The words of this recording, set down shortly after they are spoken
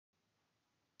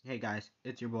Hey guys,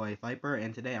 it's your boy Viper,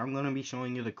 and today I'm going to be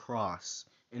showing you the cross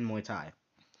in Muay Thai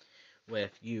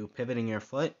with you pivoting your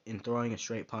foot and throwing a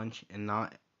straight punch and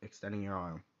not extending your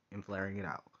arm and flaring it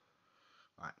out.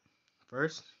 Alright,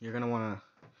 first you're going to want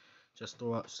to just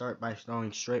start by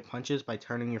throwing straight punches by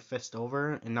turning your fist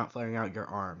over and not flaring out your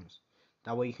arms.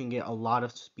 That way you can get a lot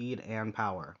of speed and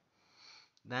power.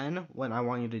 Then what I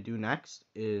want you to do next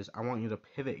is I want you to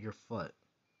pivot your foot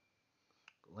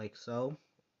like so,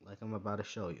 like I'm about to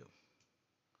show you.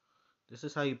 This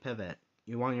is how you pivot.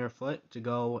 You want your foot to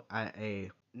go at a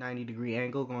 90-degree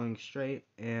angle going straight,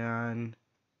 and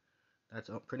that's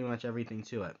pretty much everything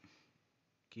to it.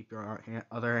 Keep your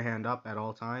other hand up at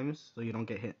all times so you don't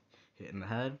get hit in the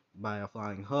head by a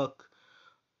flying hook,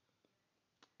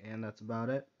 and that's about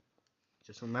it.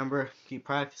 Just remember, keep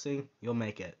practicing, you'll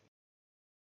make it.